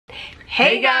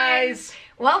Hey guys!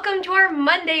 Welcome to our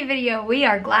Monday video. We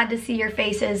are glad to see your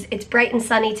faces. It's bright and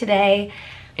sunny today.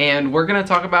 And we're gonna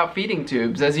talk about feeding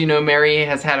tubes. As you know, Mary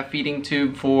has had a feeding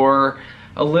tube for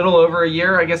a little over a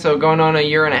year, I guess so, going on a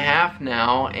year and a half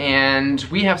now. And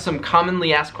we have some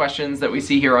commonly asked questions that we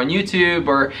see here on YouTube,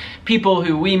 or people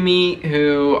who we meet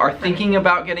who are thinking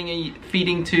about getting a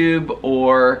feeding tube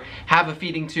or have a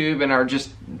feeding tube and are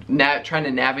just trying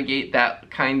to navigate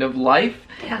that kind of life.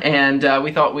 Yeah. And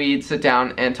we thought we'd sit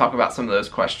down and talk about some of those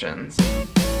questions.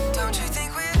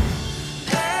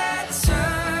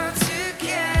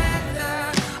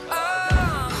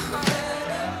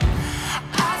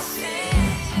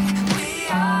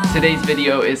 Today's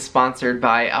video is sponsored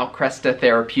by Alcresta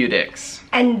Therapeutics.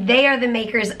 And they are the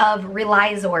makers of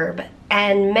RELiZORB.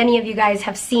 And many of you guys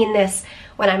have seen this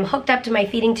when I'm hooked up to my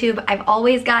feeding tube. I've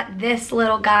always got this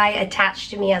little guy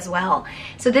attached to me as well.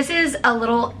 So this is a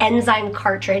little enzyme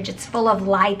cartridge. It's full of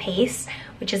lipase,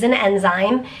 which is an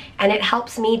enzyme, and it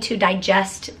helps me to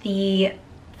digest the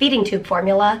feeding tube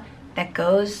formula that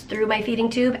goes through my feeding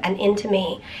tube and into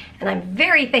me. And I'm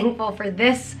very thankful for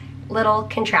this little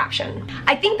contraption.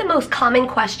 I think the most common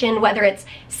question, whether it's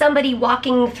somebody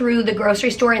walking through the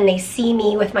grocery store and they see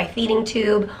me with my feeding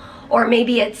tube, or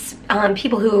maybe it's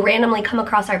people who randomly come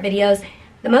across our videos,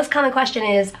 the most common question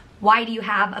is, why do you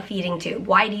have a feeding tube?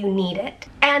 Why do you need it?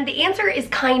 And the answer is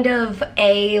kind of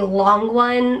a long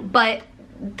one, but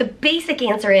the basic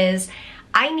answer is,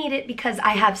 I need it because I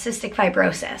have cystic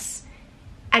fibrosis.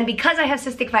 And because I have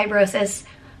cystic fibrosis,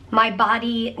 my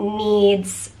body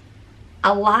needs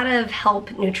a lot of help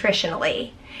nutritionally.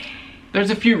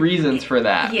 There's a few reasons for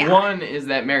that. Yeah. One is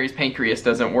that Mary's pancreas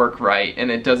doesn't work right,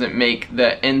 and it doesn't make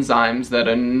the enzymes that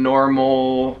a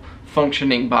normal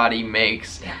functioning body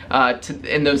makes.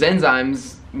 And those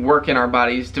enzymes work in our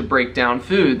bodies to break down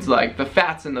foods, like the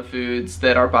fats in the foods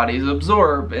that our bodies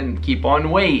absorb and keep on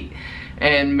weight.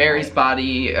 And Mary's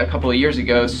body a couple of years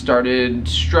ago started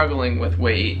struggling with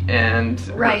weight, and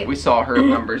we saw her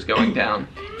numbers going down.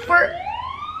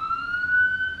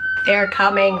 They're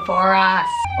coming for us.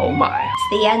 Oh my. It's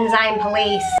the enzyme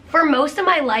police. For most of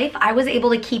my life, I was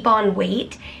able to keep on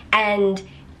weight and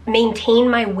maintain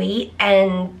my weight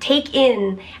and take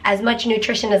in as much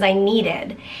nutrition as I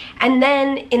needed. And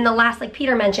then in the last, like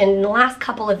Peter mentioned, in the last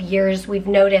couple of years, we've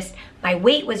noticed my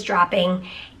weight was dropping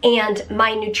and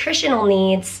my nutritional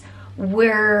needs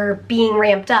were being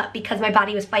ramped up because my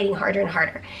body was fighting harder and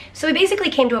harder. So we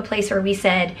basically came to a place where we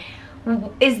said,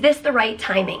 is this the right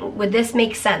timing? Would this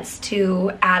make sense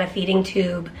to add a feeding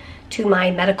tube to my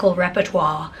medical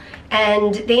repertoire?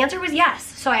 And the answer was yes.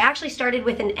 So I actually started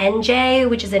with an NJ,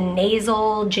 which is a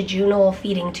nasal jejunal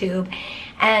feeding tube.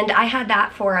 And I had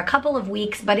that for a couple of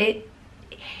weeks, but it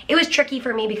was tricky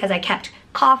for me because I kept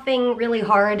coughing really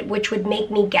hard, which would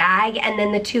make me gag, and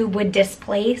then the tube would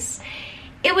displace.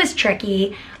 It was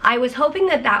tricky. I was hoping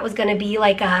that that was gonna be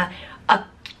like a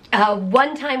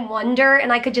one-time wonder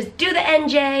and I could just do the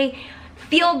NJ,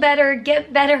 feel better,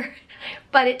 get better.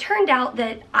 But it turned out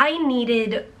that I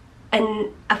needed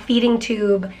a feeding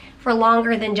tube for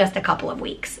longer than just a couple of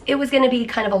weeks. It was gonna be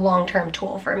kind of a long-term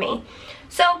tool for me.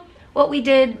 So what we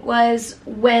did was,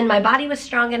 when my body was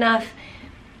strong enough,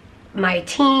 my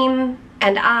team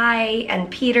and I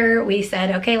and Peter, we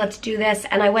said, okay, let's do this.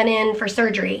 And I went in for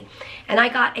surgery and I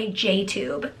got a J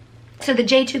tube. So the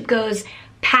J tube goes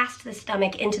past the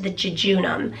stomach into the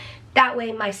jejunum. That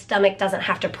way my stomach doesn't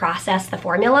have to process the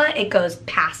formula, it goes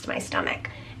past my stomach.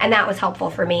 And that was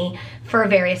helpful for me for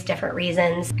various different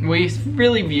reasons. We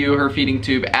really view her feeding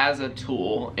tube as a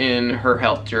tool in her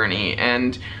health journey,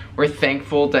 and we're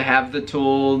thankful to have the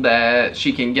tool that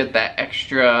she can get that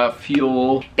extra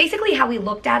fuel. Basically how we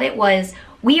looked at it was,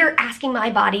 we are asking my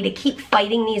body to keep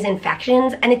fighting these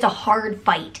infections, and it's a hard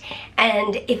fight.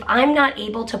 And if I'm not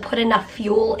able to put enough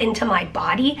fuel into my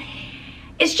body,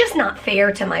 it's just not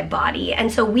fair to my body.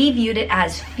 And so we viewed it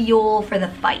as fuel for the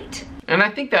fight. And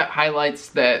I think that highlights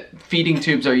that feeding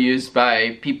tubes are used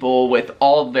by people with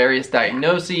all various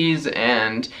diagnoses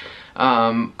and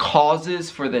causes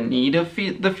for the need of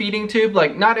the feeding tube.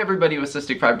 Like, not everybody with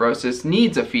cystic fibrosis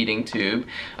needs a feeding tube,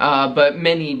 but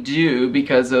many do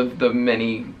because of the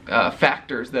many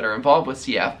factors that are involved with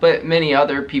CF. But many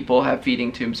other people have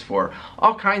feeding tubes for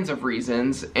all kinds of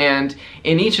reasons, and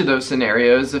in each of those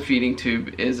scenarios, a feeding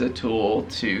tube is a tool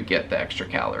to get the extra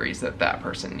calories that that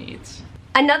person needs.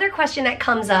 Another question that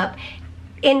comes up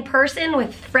in person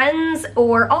with friends,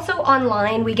 or also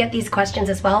online, we get these questions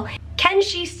as well. Can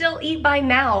she still eat by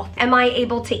mouth? Am I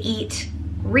able to eat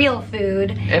real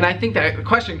food? And I think that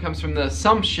question comes from the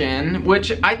assumption,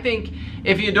 which I think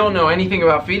if you don't know anything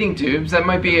about feeding tubes, that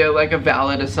might be like a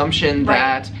valid assumption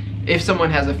that if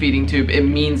someone has a feeding tube, it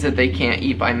means that they can't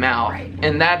eat by mouth. Right.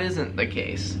 And that isn't the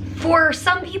case. For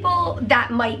some people,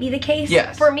 that might be the case.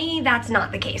 Yes. For me, that's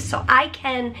not the case. So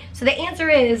the answer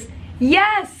is,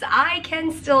 yes, I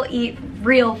can still eat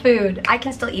real food. I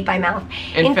can still eat by mouth.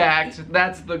 In fact,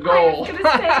 that's the goal. I was gonna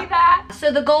say that.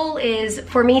 So the goal is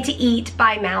for me to eat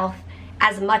by mouth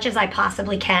as much as I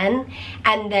possibly can,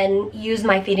 and then use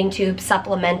my feeding tube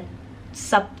supplementally.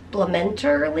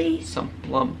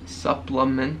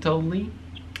 Supplementally?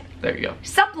 There you go.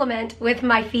 Supplement with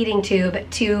my feeding tube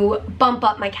to bump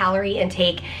up my calorie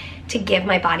intake to give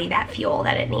my body that fuel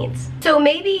that it needs. So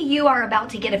maybe you are about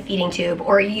to get a feeding tube,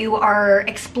 or you are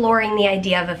exploring the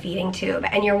idea of a feeding tube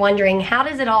and you're wondering, how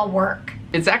does it all work?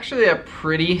 It's actually a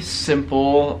pretty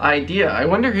simple idea. I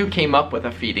wonder who came up with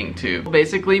a feeding tube.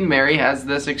 Basically, Mary has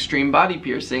this extreme body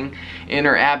piercing in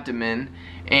her abdomen,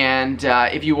 and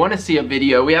if you want to see a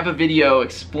video, we have a video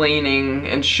explaining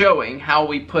and showing how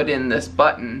we put in this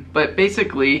button. But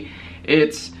basically,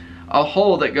 it's a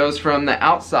hole that goes from the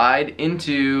outside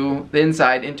into the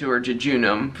inside into her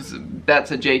jejunum.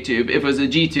 That's a J tube. If it was a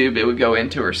G tube, it would go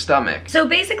into her stomach. So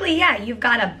basically, yeah, you've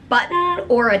got a button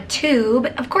or a tube.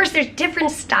 Of course, there's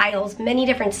different styles, many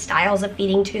different styles of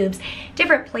feeding tubes,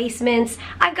 different placements.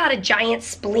 I've got a giant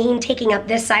spleen taking up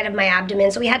this side of my abdomen,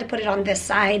 so we had to put it on this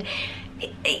side.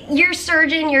 Your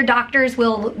surgeon, your doctors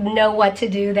will know what to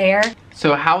do there.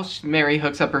 So how Mary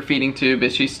hooks up her feeding tube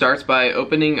is she starts by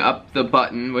opening up the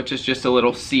button, which is just a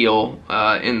little seal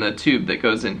in the tube that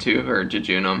goes into her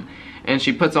jejunum. And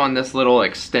she puts on this little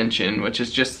extension, which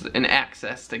is just an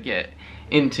access to get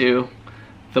into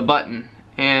the button.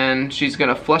 And she's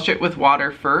gonna flush it with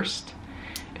water first,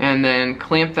 and then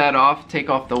clamp that off, take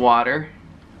off the water.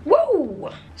 Woo!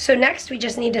 So next we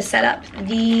just need to set up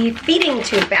the feeding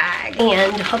tube bag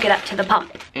and hook it up to the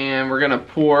pump. And we're gonna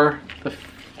pour the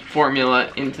formula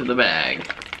into the bag.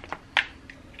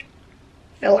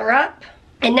 Fill her up.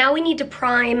 And now we need to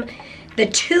prime the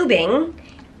tubing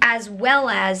as well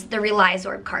as the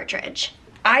RELiZORB cartridge.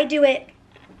 I do it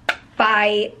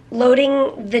by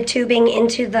loading the tubing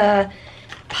into the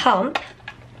pump.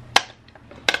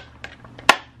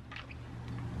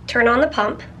 Turn on the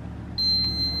pump.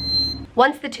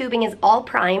 Once the tubing is all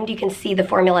primed, you can see the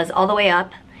formula is all the way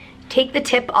up. Take the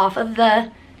tip off of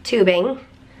the tubing,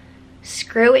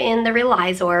 screw in the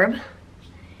RELiZORB,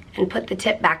 and put the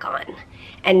tip back on.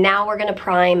 And now we're gonna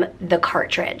prime the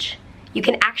cartridge. You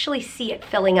can actually see it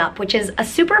filling up, which is a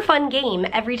super fun game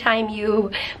every time you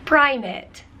prime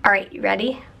it. All right, you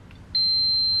ready?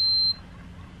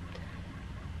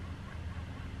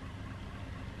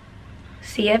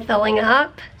 See it filling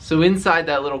up? So inside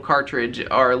that little cartridge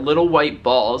are little white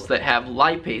balls that have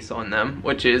lipase on them,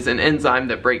 which is an enzyme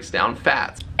that breaks down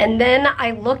fats. And then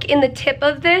I look in the tip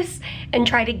of this and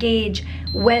try to gauge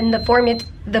when the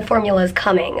formula is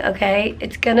coming, okay?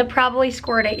 It's gonna probably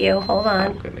squirt at you, hold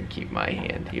on. I'm gonna keep my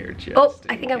hand here just Oh,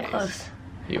 I think I'm close.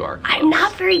 You are close. I'm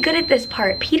not very good at this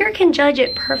part. Peter can judge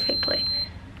it perfectly.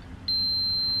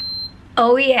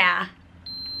 Oh yeah.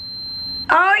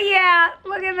 Oh yeah,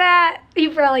 look at that.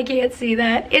 You probably can't see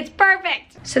that. It's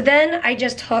perfect. So then I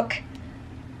just hook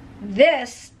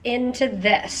this into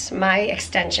this, my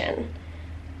extension.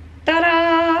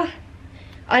 Ta-da!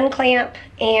 Unclamp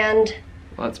and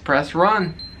let's press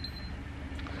run.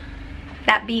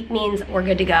 that beep means we're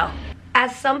good to go.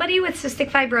 As somebody with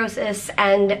cystic fibrosis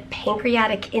and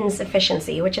pancreatic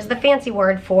insufficiency, which is the fancy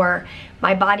word for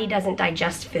my body doesn't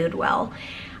digest food well,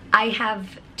 I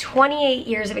have 28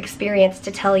 years of experience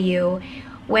to tell you,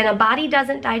 when a body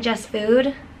doesn't digest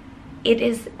food, it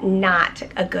is not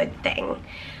a good thing.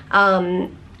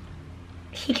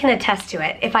 He can attest to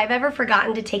it. If I've ever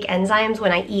forgotten to take enzymes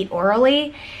when I eat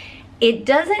orally, it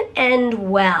doesn't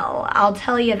end well, I'll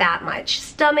tell you that much.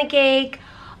 Stomach ache,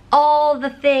 all the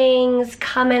things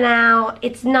coming out,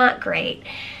 it's not great.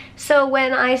 So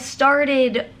when I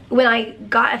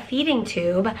got a feeding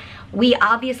tube, we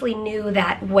obviously knew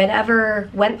that whatever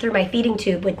went through my feeding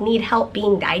tube would need help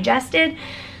being digested.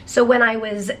 So when I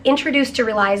was introduced to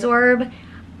RELiZORB,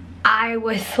 I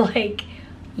was like,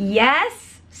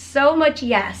 yes, so much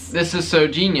yes. This is so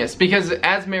genius, because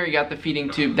as Mary got the feeding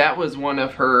tube, that was one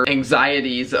of her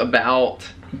anxieties about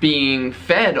being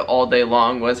fed all day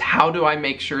long, was how do I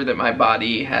make sure that my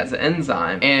body has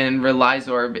enzyme? And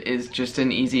RELiZORB is just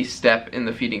an easy step in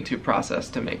the feeding tube process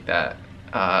to make that,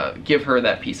 give her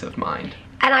that peace of mind.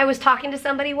 And I was talking to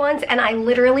somebody once and I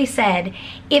literally said,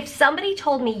 if somebody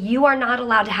told me you are not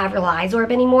allowed to have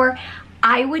RELiZORB anymore,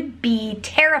 I would be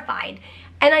terrified.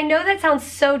 And I know that sounds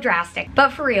so drastic,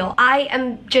 but for real, I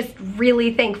am just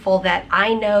really thankful that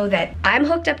I know that I'm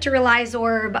hooked up to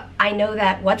RELiZORB. I know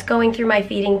that what's going through my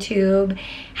feeding tube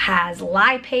has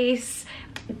lipase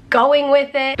going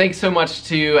with it. Thanks so much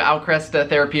to Alcresta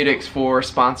Therapeutics for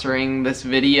sponsoring this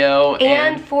video.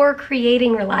 And for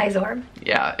creating RELiZORB.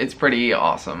 Yeah, it's pretty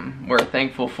awesome. We're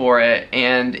thankful for it.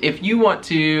 And if you want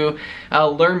to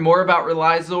learn more about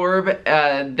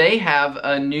RELiZORB, they have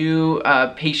a new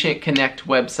Patient Connect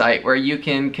website where you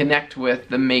can connect with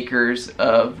the makers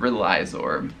of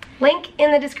RELiZORB. Link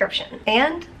in the description.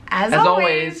 And as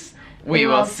always, we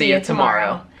will see you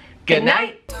tomorrow. Good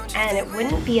night. And it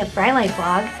wouldn't be a Frey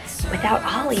vlog without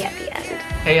Ollie at the end.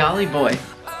 Hey, Ollie boy. Do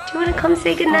you want to come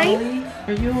say goodnight? Ollie,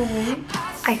 are you awake?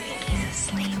 I think he's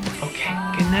asleep. Okay,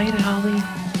 good night, Ollie.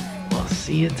 We'll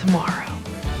see you tomorrow.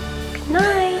 Good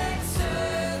night.